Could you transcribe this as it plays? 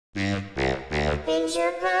Binge or Purge? Binge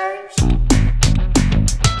or Purge?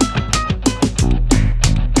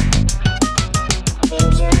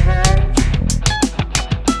 Binge or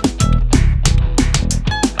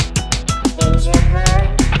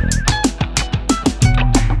Purge?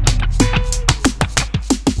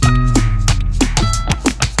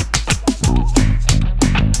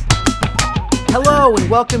 Hello and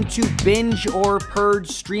welcome to Binge or Purge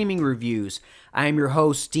streaming reviews. I am your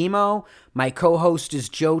host, Dimo. My co-host is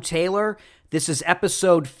Joe Taylor. This is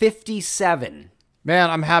episode 57. Man,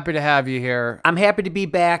 I'm happy to have you here. I'm happy to be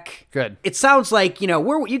back. Good. It sounds like,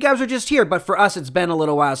 you guys are just here, but for us, it's been a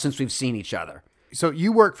little while since we've seen each other. So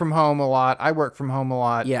you work from home a lot. I work from home a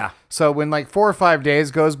lot. Yeah. So when like 4 or 5 days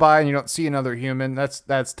goes by and you don't see another human, that's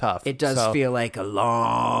tough. It does So feel like a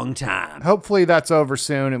long time. hopefully that's over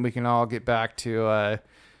soon and we can all get back to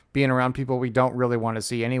being around people we don't really want to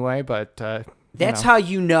see anyway. But That's how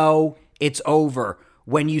you know it's over,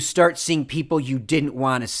 when you start seeing people you didn't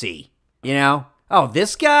want to see. You know? Oh,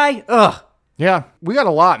 this guy? Ugh. Yeah, we got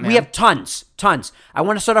a lot, man. We have tons. I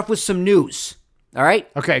want to start off with some news. All right?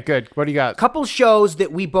 Okay, good. What do you got? Couple shows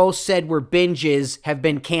that we both said were binges have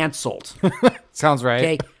been canceled. Sounds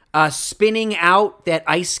right. Okay. Spinning Out, that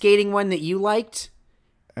ice skating one that you liked.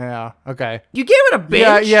 Yeah. Okay. You gave it a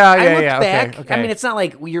binge. Yeah, I looked yeah. back. Okay. I mean, it's not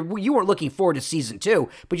like you weren't looking forward to season 2,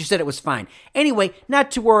 but you said it was fine. Anyway,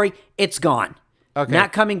 not to worry. It's gone. Okay.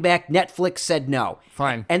 Not coming back. Netflix said no.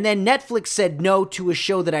 Fine. And then Netflix said no to a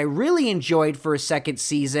show that I really enjoyed for a second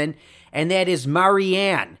season, and that is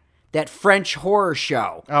Marianne, that French horror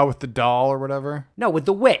show. Oh, with the doll or whatever? No, with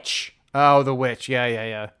the witch. Oh, the witch.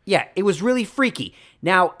 Yeah. Yeah, it was really freaky.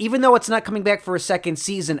 Now, even though it's not coming back for a second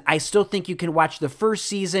season, I still think you can watch the first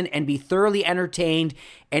season and be thoroughly entertained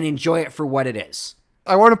and enjoy it for what it is.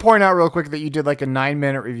 I want to point out real quick that you did like a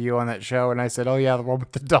 9-minute review on that show, and I said, "Oh yeah, the one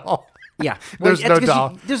with the doll." Yeah, There's no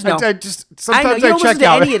doll. There's no. I just I know sometimes you I don't listen check to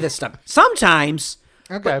out. any of this stuff. Sometimes.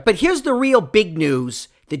 Okay. But here's the real big news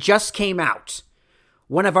that just came out.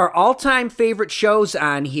 One of our all-time favorite shows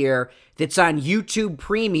on here that's on YouTube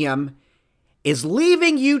Premium is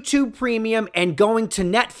leaving YouTube Premium and going to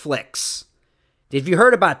Netflix. Have you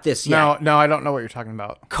heard about this yet? No, I don't know what you're talking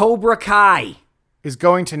about. Cobra Kai. Is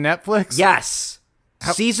going to Netflix? Yes.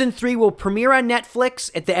 Season 3 will premiere on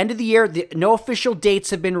Netflix at the end of the year. No official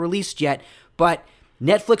dates have been released yet, but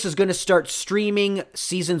Netflix is going to start streaming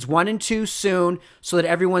seasons 1 and 2 soon so that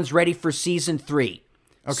everyone's ready for season 3.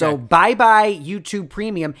 Okay. So bye-bye YouTube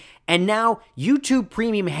Premium. And now YouTube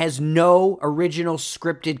Premium has no original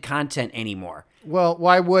scripted content anymore. Well,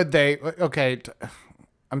 why would they? Okay,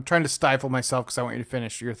 I'm trying to stifle myself because I want you to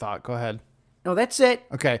finish your thought. Go ahead. No, that's it.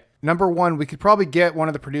 Okay, number one, we could probably get one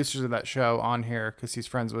of the producers of that show on here because he's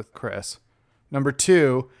friends with Chris. Number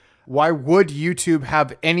two, why would YouTube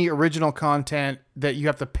have any original content that you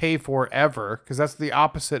have to pay for ever? Because that's the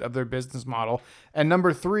opposite of their business model. And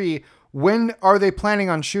number three, when are they planning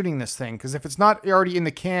on shooting this thing? Because if it's not already in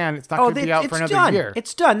the can, it's not going to be out for another year.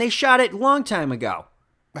 It's done. They shot it a long time ago.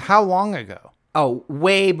 How long ago? Oh,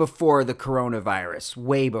 way before the coronavirus.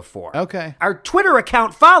 Way before. Okay. Our Twitter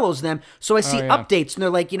account follows them, so I see yeah. updates, and they're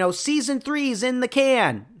like, season 3's in the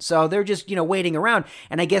can. So they're just, waiting around.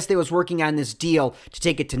 And I guess they was working on this deal to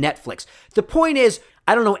take it to Netflix. The point is,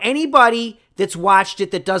 I don't know anybody that's watched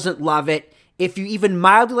it that doesn't love it. If you even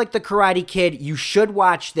mildly like The Karate Kid, you should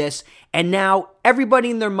watch this. And now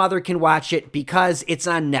everybody and their mother can watch it because it's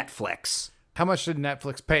on Netflix. How much did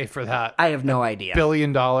Netflix pay for that? I have no idea. $1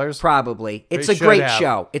 billion? Probably. It's They a great should have.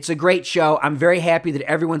 show. It's a great show. I'm very happy that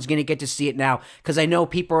everyone's going to get to see it now because I know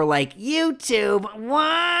people are like, YouTube,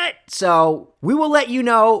 what? So we will let you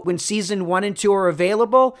know when season 1 and 2 are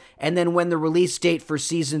available and then when the release date for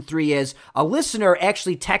season 3 is. A listener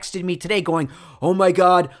actually texted me today going, oh my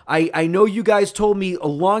God, I know you guys told me a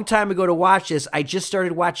long time ago to watch this. I just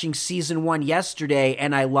started watching season 1 yesterday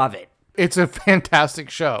and I love it. It's a fantastic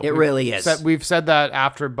show. It really is. We've said that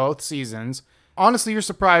after both seasons. Honestly, you're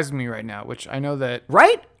surprising me right now, which I know that.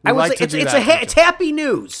 Right? I was like, it's happy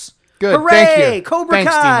news. Good. Hooray! Thank you. Cobra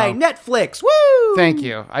Thanks, Kai, Dimo. Netflix. Woo! Thank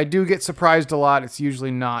you. I do get surprised a lot. It's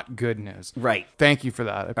usually not good news. Right. Thank you for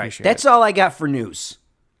that. I appreciate That's it. all I got for news.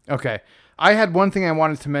 Okay. I had one thing I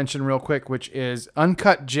wanted to mention real quick, which is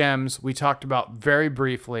Uncut Gems. We talked about very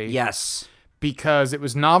briefly. Yes. Because it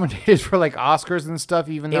was nominated for like Oscars and stuff,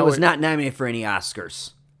 even though It was not nominated for any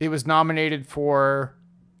Oscars. It was nominated for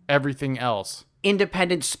everything else.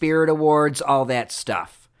 Independent Spirit Awards, all that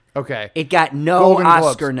stuff. Okay. It got no Golden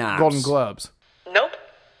Oscar Globes. noms. Golden Globes. Nope.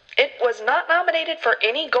 It was not nominated for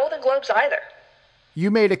any Golden Globes either. You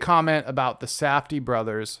made a comment about the Safdie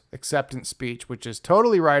brothers acceptance speech, which is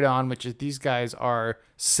totally right on, which is these guys are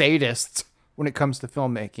sadists. when it comes to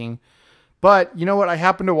filmmaking. But you know what? I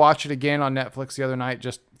happened to watch it again on Netflix the other night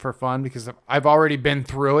just for fun because I've already been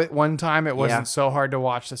through it one time. It wasn't so hard to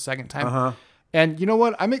watch the second time. And you know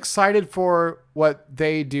what? I'm excited for what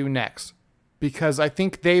they do next because I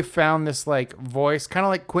think they've found this like voice, kind of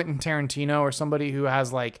like Quentin Tarantino or somebody who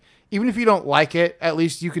has like, even if you don't like it, at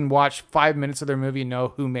least you can watch 5 minutes of their movie and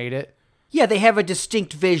know who made it. Yeah, they have a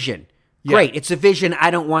distinct vision. Great. It's a vision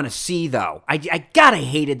I don't want to see, though. I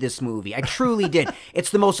hated this movie. I truly did.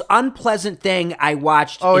 It's the most unpleasant thing I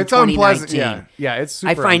watched in 2019. Unpleasant. Yeah, it's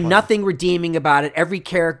super I find unpleasant. nothing redeeming about it. Every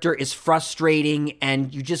character is frustrating,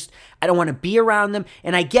 and I don't want to be around them.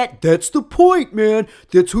 And I get, that's the point, man.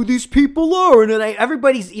 That's who these people are. And then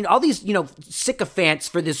everybody's, all these, sycophants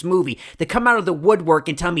for this movie that come out of the woodwork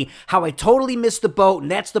and tell me how I totally missed the boat,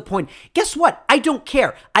 and that's the point. Guess what? I don't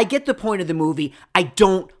care. I get the point of the movie. I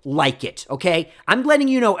don't like it. Okay, I'm letting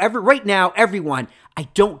you know right now, everyone, I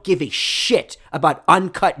don't give a shit about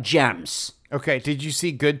uncut gems. Okay, did you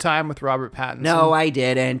see Good Time with Robert Pattinson? No, I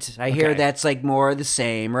didn't. I hear that's like more of the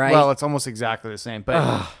same, right? Well, it's almost exactly the same,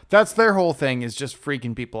 but that's their whole thing is just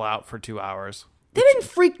freaking people out for 2 hours. They didn't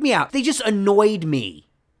freak me out. They just annoyed me.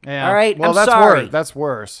 Yeah. All right, well, I'm sorry. That's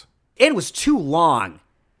worse. It was too long.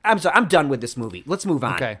 I'm sorry. I'm done with this movie. Let's move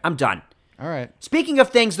on. Okay. I'm done. All right. Speaking of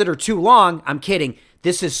things that are too long, I'm kidding.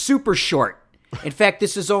 This is super short. In fact,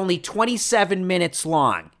 this is only 27 minutes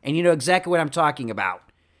long. And you know exactly what I'm talking about.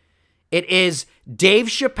 It is Dave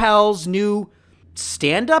Chappelle's new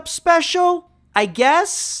stand-up special, I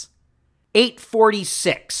guess?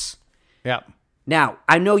 846. Yeah. Now,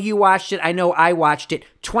 I know you watched it. I know I watched it.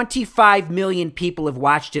 25 million people have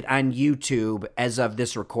watched it on YouTube as of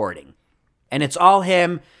this recording. And it's all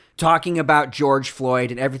him talking about George Floyd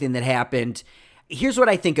and everything that happened. Here's what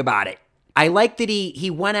I think about it. I like that he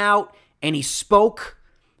went out and he spoke,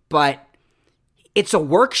 but it's a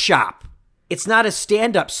workshop. It's not a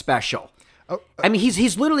stand-up special. I mean,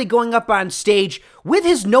 he's literally going up on stage with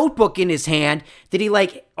his notebook in his hand that he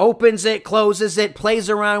like opens it, closes it, plays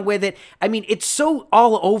around with it. I mean, it's so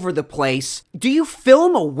all over the place. Do you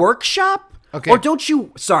film a workshop? Okay. Or don't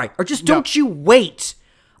you wait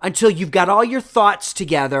until you've got all your thoughts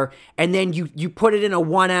together and then you put it in a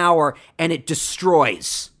 1 hour and it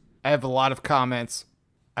destroys? I have a lot of comments.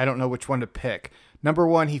 I don't know which one to pick. Number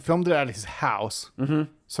one, he filmed it at his house. Mm-hmm.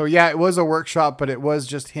 So yeah, it was a workshop, but it was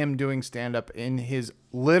just him doing stand-up in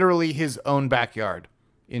literally his own backyard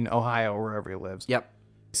in Ohio, wherever he lives. Yep.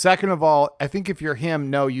 Second of all, I think if you're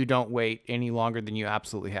him, no, you don't wait any longer than you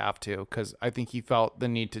absolutely have to, because I think he felt the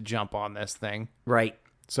need to jump on this thing. Right.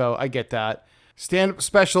 So I get that. Stand-up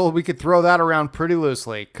special, we could throw that around pretty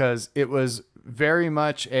loosely, because it was very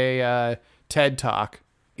much a TED Talk.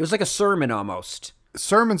 It was like a sermon almost.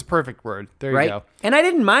 Sermon's perfect word. There you go. And I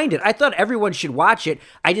didn't mind it. I thought everyone should watch it.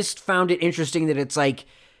 I just found it interesting that it's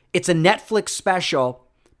a Netflix special,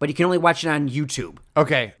 but you can only watch it on YouTube.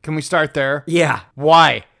 Okay, can we start there? Yeah.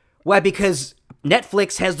 Why? Why? Because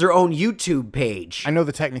Netflix has their own YouTube page. I know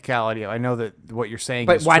the technicality. I know that what you're saying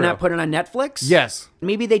But is why true. not put it on Netflix? Yes.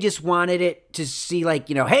 Maybe they just wanted it to see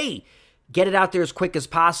hey, get it out there as quick as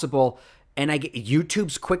possible. And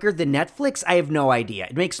YouTube's quicker than Netflix? I have no idea.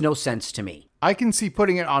 It makes no sense to me. I can see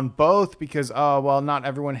putting it on both because, not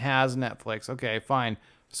everyone has Netflix. Okay, fine.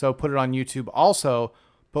 So put it on YouTube also,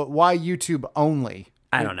 but why YouTube only?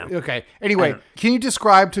 I don't know. Okay. Anyway, can you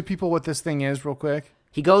describe to people what this thing is real quick?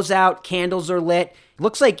 He goes out, candles are lit.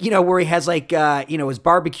 Looks like, where he has his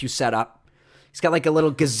barbecue set up. He's got like a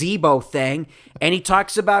little gazebo thing, and he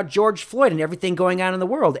talks about George Floyd and everything going on in the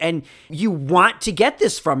world. And you want to get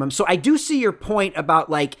this from him. So I do see your point about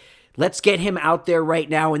let's get him out there right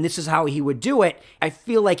now, and this is how he would do it. I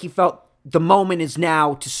feel like he felt the moment is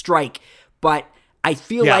now to strike. But I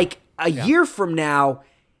feel like a year from now,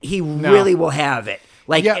 he really will have it.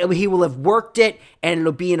 He will have worked it, and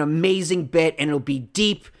it'll be an amazing bit, and it'll be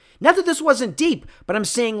deep. Not that this wasn't deep, but I'm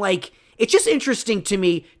saying it's just interesting to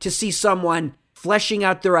me to see someone fleshing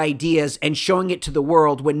out their ideas and showing it to the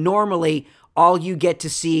world when normally all you get to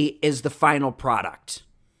see is the final product.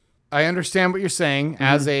 I understand what you're saying. Mm-hmm.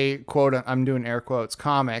 As a quote, I'm doing air quotes,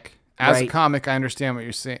 comic. As a comic, I understand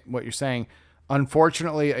what you're saying.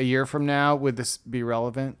 Unfortunately, a year from now, would this be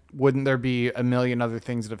relevant? Wouldn't there be a million other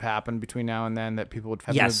things that have happened between now and then that people would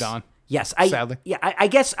have moved on? Yes, sadly. I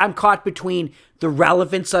guess I'm caught between the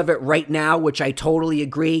relevance of it right now, which I totally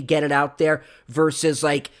agree, get it out there, versus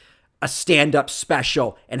a stand-up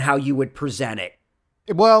special and how you would present it.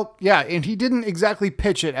 Well, yeah, and he didn't exactly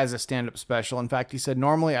pitch it as a stand-up special. In fact, he said,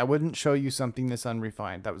 normally I wouldn't show you something this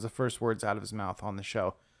unrefined. That was the first words out of his mouth on the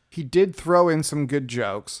show. He did throw in some good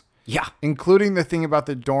jokes. Yeah. Including the thing about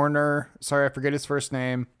the Dorner. Sorry, I forget his first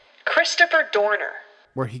name. Christopher Dorner.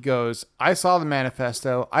 where he goes, I saw the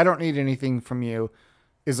manifesto. I don't need anything from you.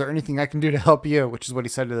 Is there anything I can do to help you? Which is what he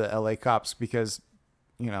said to the LA cops because,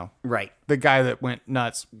 Right. the guy that went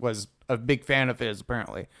nuts was a big fan of his,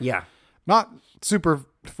 apparently. Yeah. Not super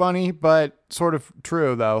funny, but sort of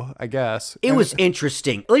true, though, I guess. It And was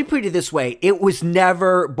interesting. Let me put it this way. It was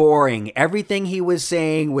never boring. Everything he was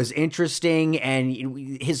saying was interesting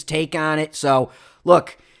and his take on it. So,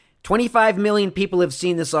 look, 25 million people have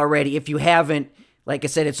seen this already. If you haven't, like I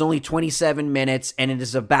said, it's only 27 minutes and it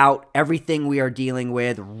is about everything we are dealing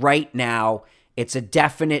with right now. It's a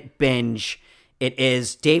definite binge. It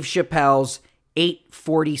is Dave Chappelle's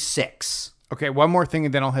 846. Okay, one more thing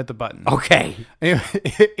and then I'll hit the button. Okay.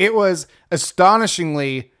 It was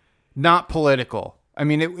astonishingly not political. I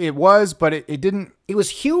mean, it was, but it didn't. It was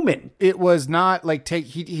human. It was not like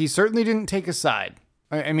he certainly didn't take a side.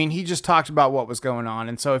 I mean, he just talked about what was going on.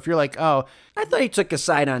 And so if you're like, oh, I thought he took a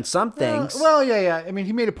side on some things. well, yeah. I mean,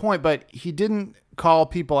 he made a point, but he didn't call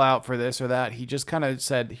people out for this or that. He just kind of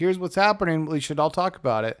said, here's what's happening. We should all talk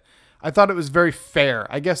about it. I thought it was very fair.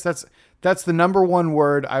 I guess that's the number one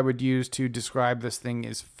word I would use to describe this thing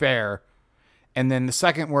is fair. And then the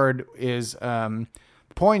second word is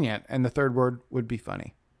poignant. And the third word would be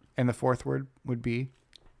funny. And the fourth word would be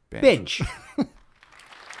Binge.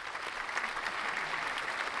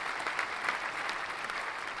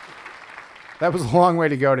 That was a long way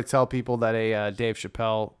to go to tell people that a Dave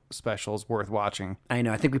Chappelle special is worth watching. I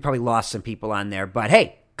know. I think we probably lost some people on there. But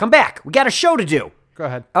hey, come back. We got a show to do. Go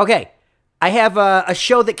ahead. Okay. I have a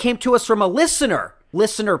show that came to us from a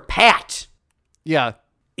listener Pat. Yeah.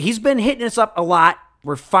 He's been hitting us up a lot.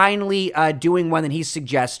 We're finally doing one that he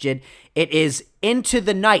suggested. It is Into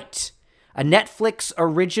the Night, a Netflix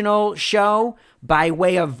original show by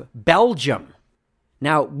way of Belgium.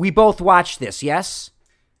 Now, we both watched this, yes?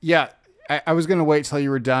 Yeah. I was going to wait till you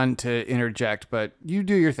were done to interject, but you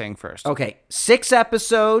do your thing first. Okay. 6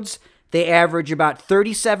 episodes. They average about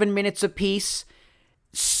 37 minutes apiece.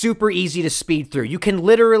 Super easy to speed through. You can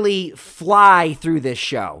literally fly through this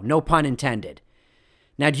show. No pun intended.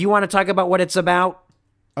 Now, do you want to talk about what it's about?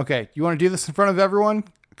 Okay. You want to do this in front of everyone?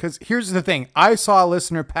 Because here's the thing. I saw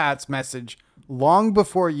listener Pat's message long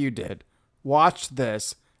before you did. Watched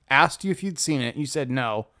this. Asked you if you'd seen it. You said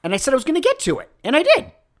no. And I said I was going to get to it. And I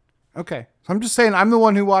did. Okay. So I'm just saying I'm the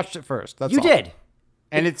one who watched it first. That's You all. did.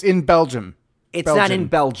 And it's in Belgium. It's not in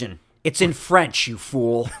Belgian. It's in French, you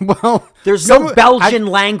fool. Well, There's no Belgian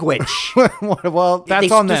language. well, that's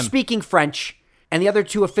on They're them. speaking French. And the other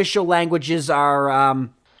 2 official languages are...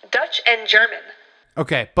 Dutch and German.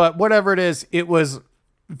 Okay, but whatever it is, it was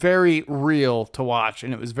very real to watch,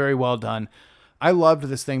 and it was very well done. I loved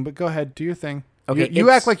this thing, but go ahead, do your thing. Okay, you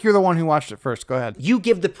act like you're the one who watched it first. Go ahead. You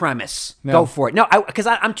give the premise. No. Go for it. No, because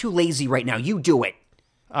I'm too lazy right now. You do it.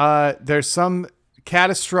 There's some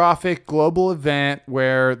catastrophic global event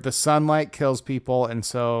where the sunlight kills people, and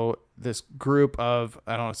so this group of,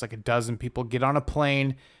 I don't know, it's like a dozen people get on a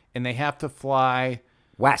plane, and they have to fly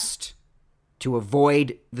West to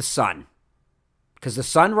avoid the sun. Because the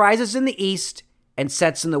sun rises in the east and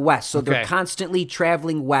sets in the west. So they're Okay. constantly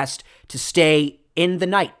traveling west to stay in the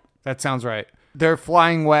night. That sounds right. They're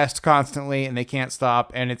flying west constantly, and they can't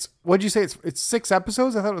stop. And it's, what'd you say? It's 6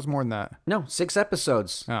 episodes? I thought it was more than that. No, 6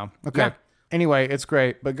 episodes. Oh, okay. Yeah. Anyway, it's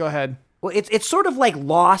great, but go ahead. Well, it's sort of like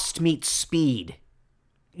Lost meets Speed.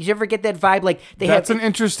 Did you ever get that vibe? Like That's an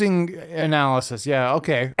interesting analysis. Yeah,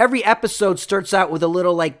 okay. every episode starts out with a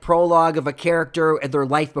little like prologue of a character and their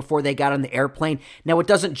life before they got on the airplane. Now it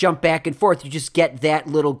doesn't jump back and forth. You just get that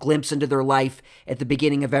little glimpse into their life at the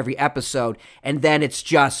beginning of every episode. And then it's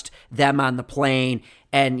just them on the plane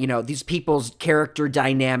and, these people's character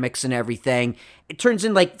dynamics and everything. It turns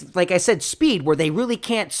in like I said, Speed, where they really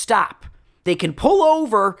can't stop. They can pull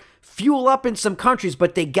over, fuel up in some countries,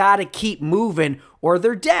 but they gotta keep moving or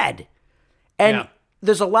they're dead. And Yeah.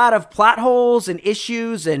 there's a lot of plot holes and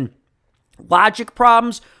issues and logic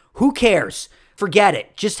problems. Who cares? Forget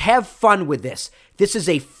it. Just have fun with this. This is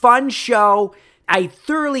a fun show. I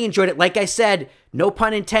thoroughly enjoyed it. Like I said, no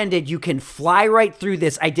pun intended, you can fly right through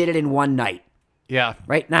this. I did it in one night. Yeah.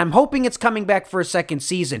 Right? Now, I'm hoping it's coming back for a second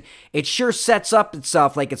season. It sure sets up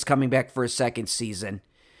itself like it's coming back for a second season.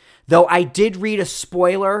 Though I did read a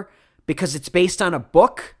spoiler because it's based on a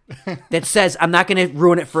book that says, I'm not going to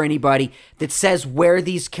ruin it for anybody, that says where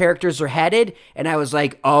these characters are headed. And I was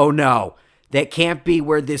like, oh no, that can't be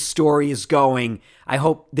where this story is going. I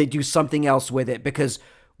hope they do something else with it because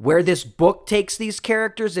where this book takes these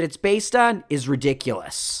characters that it's based on is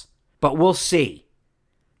ridiculous. But we'll see.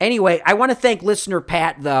 Anyway, I want to thank listener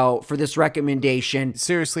Pat, though, for this recommendation.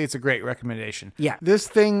 Seriously, it's a great recommendation. Yeah. This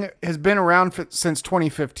thing has been around since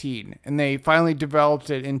 2015, and they finally developed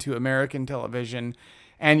it into American television.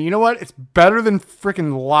 And you know what? It's better than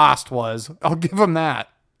freaking Lost was. I'll give them that.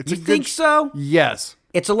 You think so? Yes.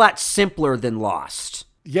 It's a lot simpler than Lost.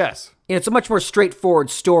 Yes. And it's a much more straightforward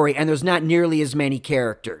story, and there's not nearly as many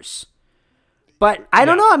characters. But I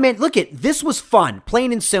don't know, man. Look, this was fun,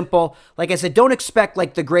 plain and simple. Like I said, don't expect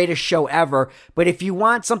like the greatest show ever. But if you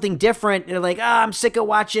want something different, you're like, I'm sick of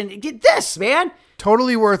watching. Get this, man.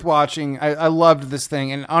 Totally worth watching. I loved this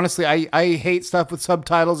thing. And honestly, I hate stuff with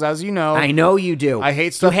subtitles, as you know. I know you do. I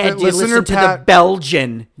hate stuff that you listener listen to Pat... the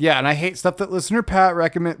Belgian. Yeah, and I hate stuff that listener Pat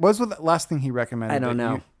recommend. What was the last thing he recommended? I don't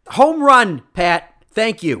know. Home run, Pat.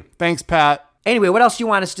 Thank you. Thanks, Pat. Anyway, what else do you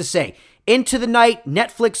want us to say? Into the Night,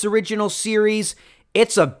 Netflix original series.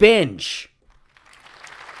 It's a binge.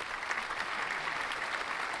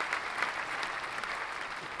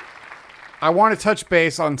 I want to touch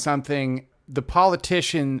base on something. The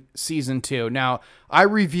Politician season 2. Now, I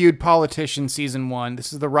reviewed Politician season 1.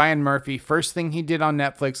 This is the Ryan Murphy first thing he did on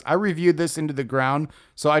Netflix. I reviewed this into the ground,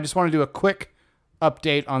 so I just want to do a quick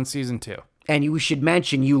update on season 2. And you should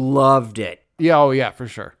mention you loved it. Yeah, oh yeah, for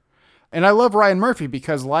sure. And I love Ryan Murphy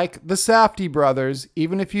because, like the Safdie brothers,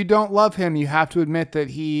 even if you don't love him, you have to admit that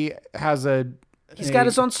he has He's got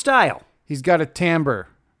his own style. He's got a timbre,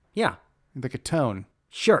 Yeah, like a tone.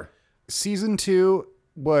 sure. Season 2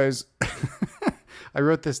 was, I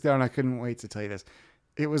wrote this down. I couldn't wait to tell you this.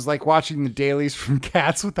 It was like watching the dailies from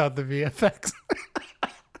Cats without the VFX.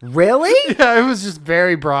 Really? Yeah, it was just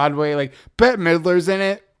very Broadway. Like Bette Midler's in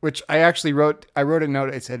it, which I actually wrote. I wrote a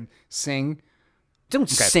note. It said sing. Don't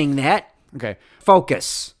sing that. Okay.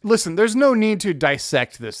 Focus. Listen, there's no need to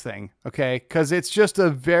dissect this thing, okay? Because it's just a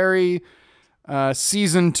very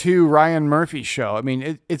season 2 Ryan Murphy show. I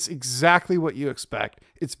mean, it's exactly what you expect.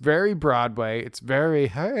 It's very Broadway. It's very,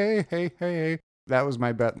 hey. That was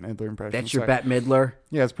my Bette Midler impression. That's your Sorry. Bette Midler?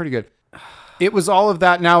 Yeah, it's pretty good. It was all of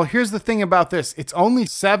that. Now, here's the thing about this. It's only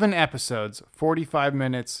 7 episodes, 45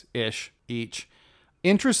 minutes-ish each.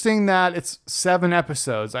 Interesting that it's 7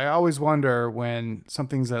 episodes. I always wonder when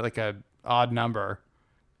something's at like a odd number.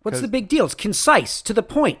 What's the big deal? It's concise, to the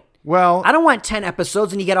point. Well, I don't want 10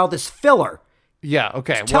 episodes and you get all this filler. yeah,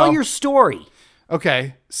 okay. Tell your story.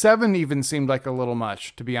 Okay, 7 even seemed like a little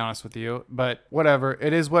much, to be honest with you. But whatever.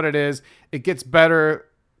 It is what it is. It gets better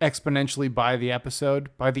exponentially by the episode.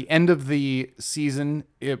 By the end of the season,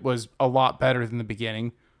 it was a lot better than the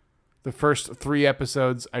beginning. The first 3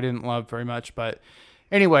 episodes I didn't love very much, but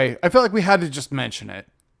anyway, I felt like we had to just mention it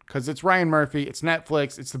because it's Ryan Murphy, it's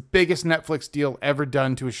Netflix, it's the biggest Netflix deal ever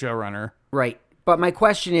done to a showrunner. Right. But my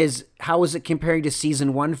question is, how is it comparing to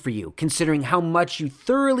season 1 for you? Considering how much you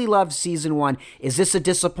thoroughly loved season 1, is this a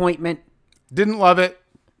disappointment? Didn't love it,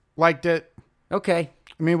 liked it. Okay.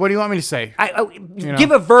 I mean, what do you want me to say? Give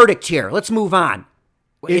a verdict here. Let's move on.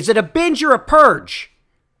 Is it a binge or a purge?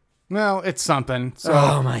 Well, it's something. So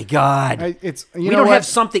Oh my God. it's We don't have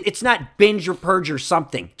something. It's not binge or purge or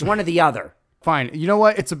something. It's one or the other. Fine. You know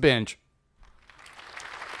what? It's a binge.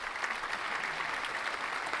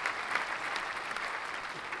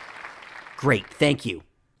 Great. Thank you.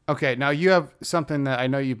 Okay, now you have something that I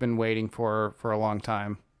know you've been waiting for a long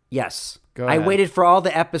time. Yes. Go I ahead. waited for all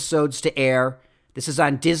the episodes to air. This is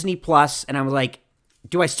on Disney Plus, and I was like,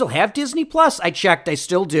 do I still have Disney Plus? I checked. I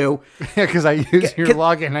still do. Yeah, because I use your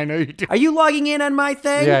login. I know you do. Are you logging in on my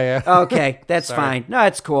thing? Yeah. Okay, that's Sorry. fine. No,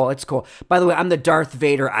 it's cool. It's cool. By the way, I'm the Darth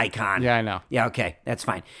Vader icon. Yeah, I know. Yeah, okay, that's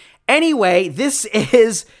fine. Anyway, this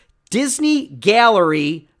is Disney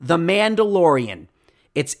Gallery, The Mandalorian.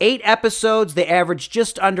 It's 8 episodes. They average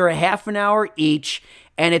just under a half an hour each,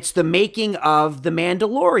 and it's the making of The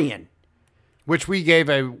Mandalorian. Which we gave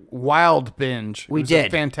a wild binge. We It was did. A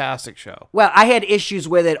fantastic show. Well, I had issues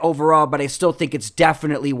with it overall, but I still think it's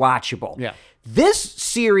definitely watchable. Yeah. This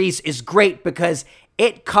series is great because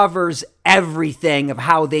it covers everything of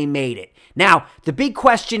how they made it. Now, the big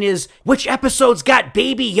question is, which episode's got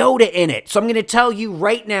Baby Yoda in it? So I'm going to tell you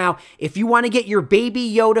right now, if you want to get your Baby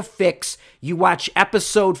Yoda fix, you watch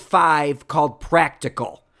episode 5 called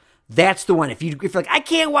Practical. That's the one. If you're like, I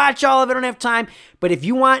can't watch all of it, I don't have time. But if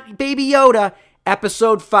you want Baby Yoda,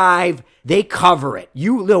 episode 5, they cover it.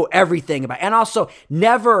 You know everything about it. And also,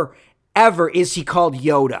 never, ever is he called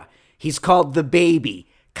Yoda. He's called the baby.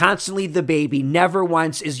 Constantly the baby. Never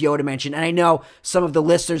once is Yoda mentioned. And I know some of the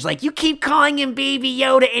listeners like, you keep calling him Baby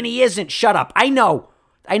Yoda and he isn't. Shut up. I know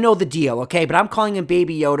the deal, okay? But I'm calling him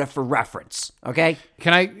Baby Yoda for reference, okay?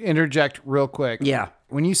 Can I interject real quick? Yeah.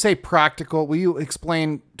 When you say practical, will you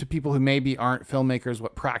explain to people who maybe aren't filmmakers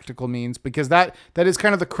what practical means? Because that is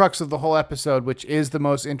kind of the crux of the whole episode, which is the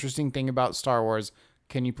most interesting thing about Star Wars.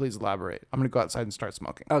 Can you please elaborate? I'm going to go outside and start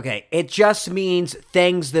smoking. Okay, it just means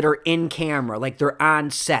things that are in camera, like they're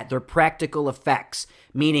on set. They're practical effects,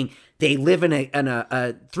 meaning they live in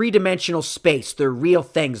a three-dimensional space. They're real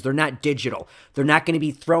things. They're not digital. They're not going to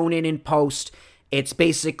be thrown in post. It's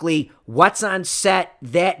basically what's on set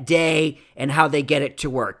that day and how they get it to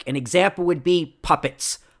work. An example would be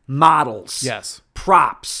puppets, models, Yes.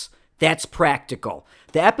 props. That's practical.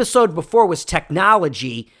 The episode before was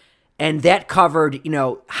technology, and that covered,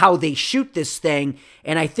 how they shoot this thing.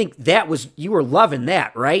 And I think you were loving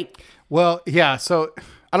that, right? Well, yeah. So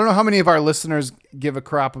I don't know how many of our listeners give a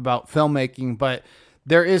crap about filmmaking, but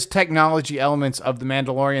there is technology elements of The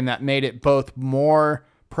Mandalorian that made it both more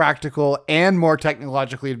practical and more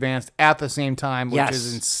technologically advanced at the same time, which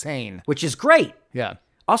is insane. Which is great. Yeah.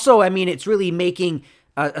 Also, I mean, it's really making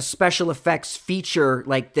a special effects feature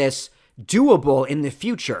like this doable in the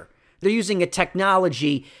future. They're using a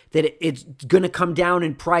technology that it's going to come down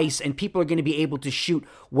in price, and people are going to be able to shoot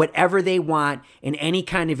whatever they want in any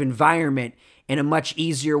kind of environment in a much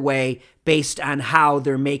easier way based on how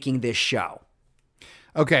they're making this show.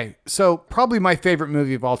 Okay, so probably my favorite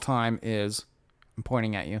movie of all time is, I'm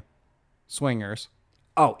pointing at you, Swingers.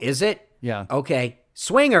 Oh, is it? Yeah. Okay.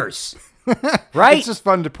 Swingers. Right? It's just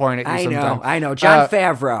fun to point at you sometimes. I know. John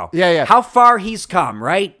Favreau. Yeah. How far he's come,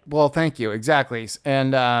 right? Well, thank you. Exactly.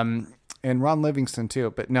 And Ron Livingston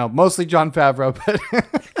too, but no, mostly John Favreau.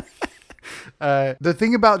 But the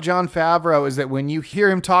thing about John Favreau is that when you hear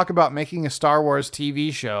him talk about making a Star Wars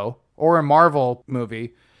TV show or a Marvel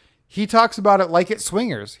movie, he talks about it like it's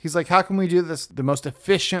Swingers. He's like, how can we do this the most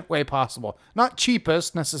efficient way possible? Not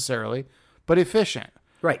cheapest necessarily, but efficient.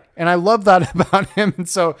 Right. And I love that about him. And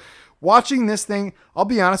so watching this thing, I'll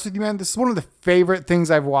be honest with you, man, this is one of the favorite things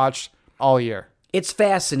I've watched all year. It's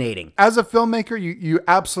fascinating. As a filmmaker, you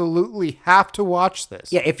absolutely have to watch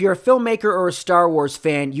this. Yeah, if you're a filmmaker or a Star Wars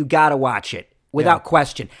fan, you got to watch it without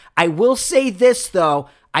question. I will say this, though.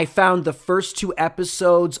 I found the first 2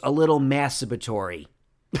 episodes a little masturbatory.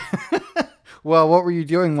 Well, what were you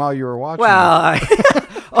doing while you were watching? Well,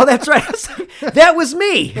 oh, that's right. That was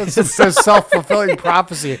me. It's a self-fulfilling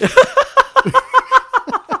prophecy.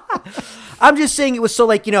 I'm just saying it was so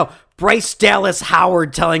Bryce Dallas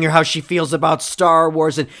Howard telling her how she feels about Star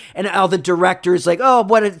Wars and all the directors like, oh,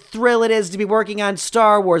 what a thrill it is to be working on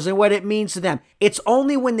Star Wars and what it means to them. It's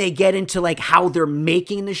only when they get into how they're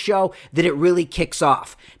making the show that it really kicks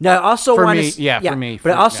off. Now, I also want to... For me.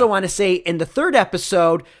 But I also want to say in the 3rd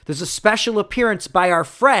episode, there's a special appearance by our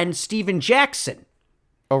friend, Steven Jackson.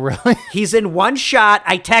 Oh, really? He's in one shot.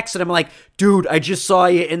 I texted him like, dude, I just saw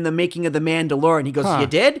you in the making of The Mandalorian. He goes, You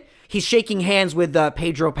did? He's shaking hands with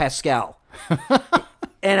Pedro Pascal.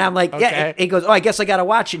 And I'm like, yeah. Okay. He goes, oh, I guess I got to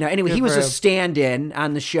watch it now. Anyway, Good he was for a him. stand-in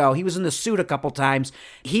on the show. He was in the suit a couple times.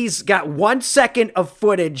 He's got 1 second of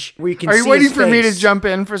footage where you can see Are his you waiting face. for me to jump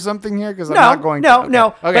in for something here? Because I'm not going to.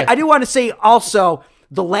 No. Okay. But I do want to say also,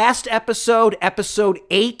 the last episode, episode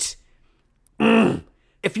 8,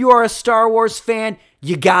 if you are a Star Wars fan,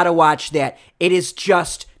 you gotta watch that. It is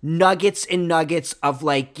just nuggets and nuggets of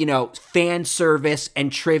fan service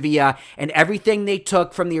and trivia and everything they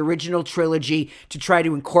took from the original trilogy to try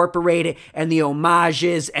to incorporate it, and the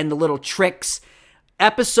homages and the little tricks.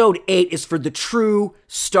 Episode 8 is for the true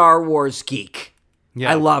Star Wars geek. Yeah.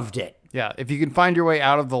 I loved it. Yeah, if you can find your way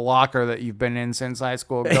out of the locker that you've been in since high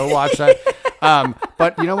school, go watch that.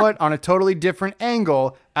 But you know what? On a totally different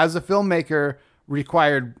angle, as a filmmaker,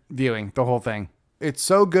 required viewing the whole thing. It's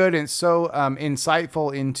so good and so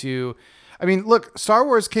insightful into... I mean, look, Star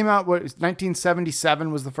Wars came out,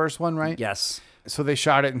 1977 was the first one, right? Yes. So they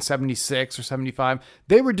shot it in 76 or 75.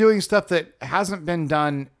 They were doing stuff that hasn't been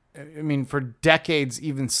done, for decades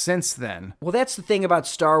even since then. Well, that's the thing about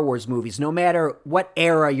Star Wars movies. No matter what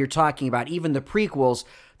era you're talking about, even the prequels,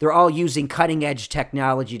 they're all using cutting-edge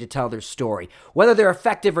technology to tell their story. Whether they're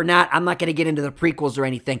effective or not, I'm not going to get into the prequels or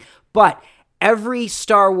anything, but every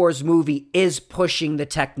Star Wars movie is pushing the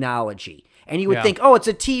technology. And you would think, oh, it's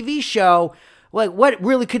a TV show. Like, what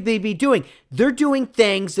really could they be doing? They're doing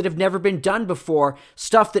things that have never been done before,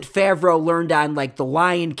 stuff that Favreau learned on, like, The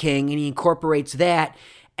Lion King, and he incorporates that.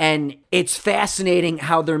 And it's fascinating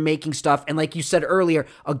how they're making stuff. And like you said earlier,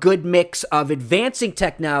 a good mix of advancing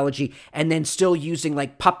technology and then still using,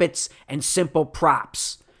 like, puppets and simple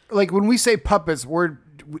props. Like, when we say puppets, we're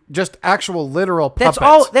just actual literal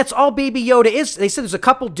puppets. That's all Baby Yoda is. They said there's a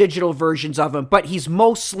couple digital versions of him, but he's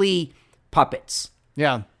mostly puppets.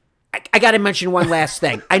 Yeah. I got to mention one last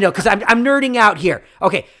thing. I know, because I'm nerding out here.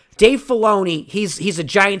 Okay, Dave Filoni, he's a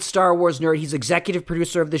giant Star Wars nerd. He's executive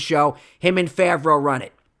producer of the show. Him and Favreau run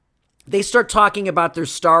it. They start talking about their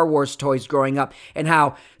Star Wars toys growing up and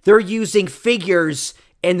how they're using figures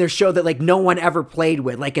in their show that like no one ever played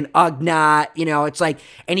with, like an Ugnaught, it's like,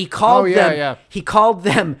 and he called he called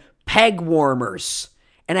them peg warmers.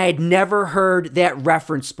 And I had never heard that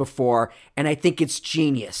reference before, and I think it's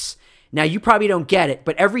genius. Now, you probably don't get it,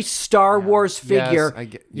 but every Star Wars figure,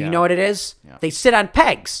 you know what it is? Yeah. They sit on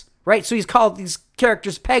pegs, right? So he's called these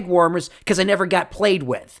characters peg warmers because I never got played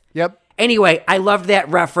with. Yep. Anyway, I love that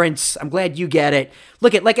reference. I'm glad you get it.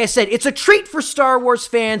 Look, like I said, it's a treat for Star Wars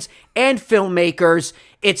fans and filmmakers.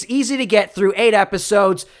 It's easy to get through 8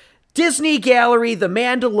 episodes. Disney Gallery, The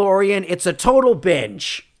Mandalorian. It's a total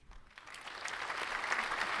binge.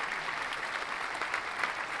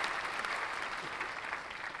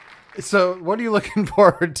 So what are you looking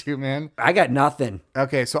forward to, man? I got nothing.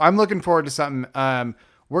 Okay, so I'm looking forward to something.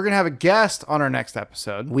 We're going to have a guest on our next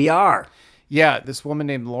episode. We are. Yeah, this woman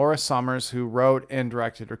named Laura Summers, who wrote and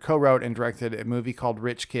directed, or co-wrote and directed a movie called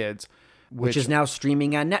Rich Kids. Which is now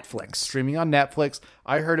streaming on Netflix. Streaming on Netflix.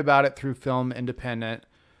 I heard about it through Film Independent,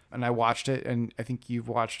 and I watched it, and I think you've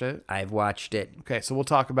watched it. I've watched it. Okay, so we'll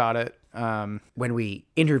talk about it. When we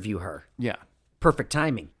interview her. Yeah. Perfect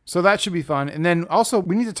timing. So that should be fun. And then also,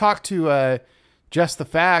 we need to talk to Just the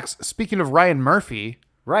Facts. Speaking of Ryan Murphy.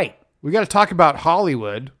 Right. We got to talk about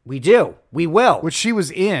Hollywood. We do. We will. Which she was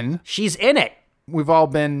in. She's in it. We've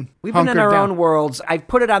been in our own worlds. I've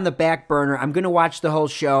put it on the back burner. I'm going to watch the whole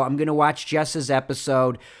show. I'm going to watch Jess's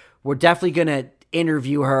episode. We're definitely going to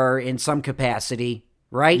interview her in some capacity,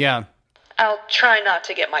 right? Yeah. I'll try not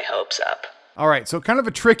to get my hopes up. All right, so kind of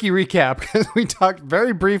a tricky recap because we talked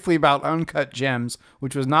very briefly about Uncut Gems,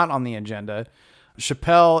 which was not on the agenda.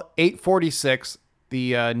 Chappelle 846,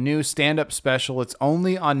 the new stand-up special. It's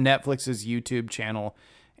only on Netflix's YouTube channel,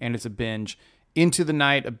 and it's a binge. Into the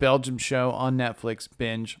Night, a Belgium show on Netflix,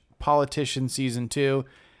 binge. Politician Season 2.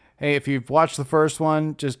 Hey, if you've watched the first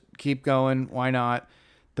one, just keep going. Why not?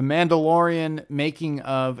 The Mandalorian, making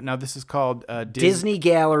of... Now, this is called... Disney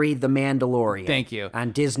Gallery, The Mandalorian. Thank you.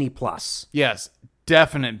 On Disney+. Plus. Yes,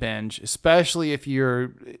 definite binge, especially if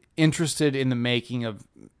you're interested in the making of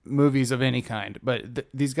movies of any kind. But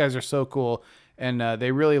these guys are so cool, and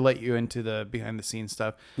they really let you into the behind-the-scenes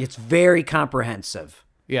stuff. It's very comprehensive.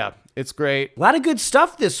 Yeah, it's great. A lot of good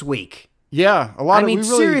stuff this week. Yeah, a lot.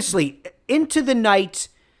 Seriously, Into the Night,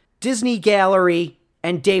 Disney Gallery,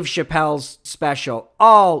 and Dave Chappelle's special,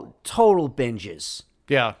 all total binges.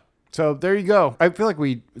 Yeah. So there you go. I feel like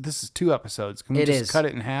this is 2 episodes. Can we just cut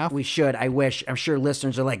it in half? We should. I wish. I'm sure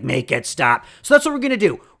listeners are like, make it stop. So that's what we're going to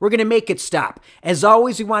do. We're going to make it stop. As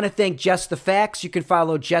always, we want to thank Just the Facts. You can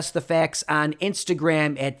follow Just the Facts on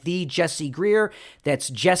Instagram at @TheJessieGreer. That's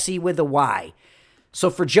Jessie with a Y. So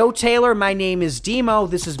for Joe Taylor, my name is Dimo.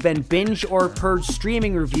 This has been Binge or Purge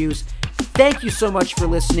Streaming Reviews. Thank you so much for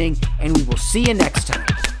listening, and we will see you next time.